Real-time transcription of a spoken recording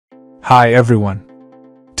Hi everyone.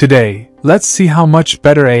 Today, let's see how much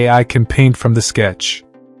better AI can paint from the sketch.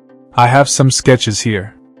 I have some sketches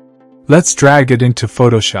here. Let's drag it into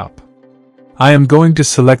Photoshop. I am going to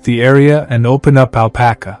select the area and open up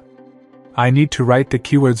Alpaca. I need to write the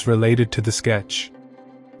keywords related to the sketch.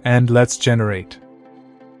 And let's generate.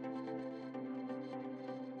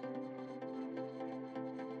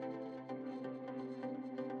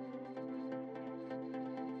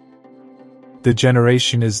 The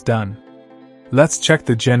generation is done. Let's check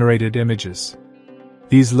the generated images.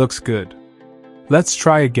 These looks good. Let's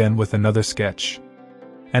try again with another sketch.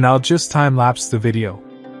 And I'll just time-lapse the video.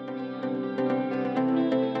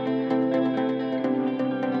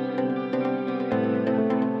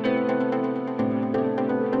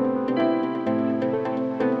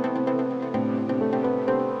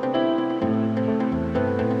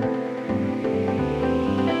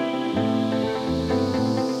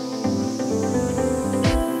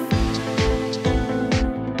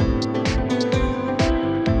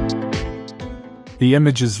 The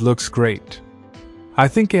images looks great. I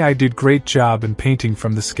think AI did great job in painting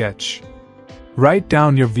from the sketch. Write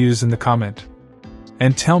down your views in the comment.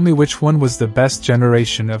 And tell me which one was the best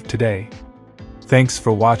generation of today. Thanks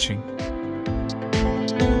for watching.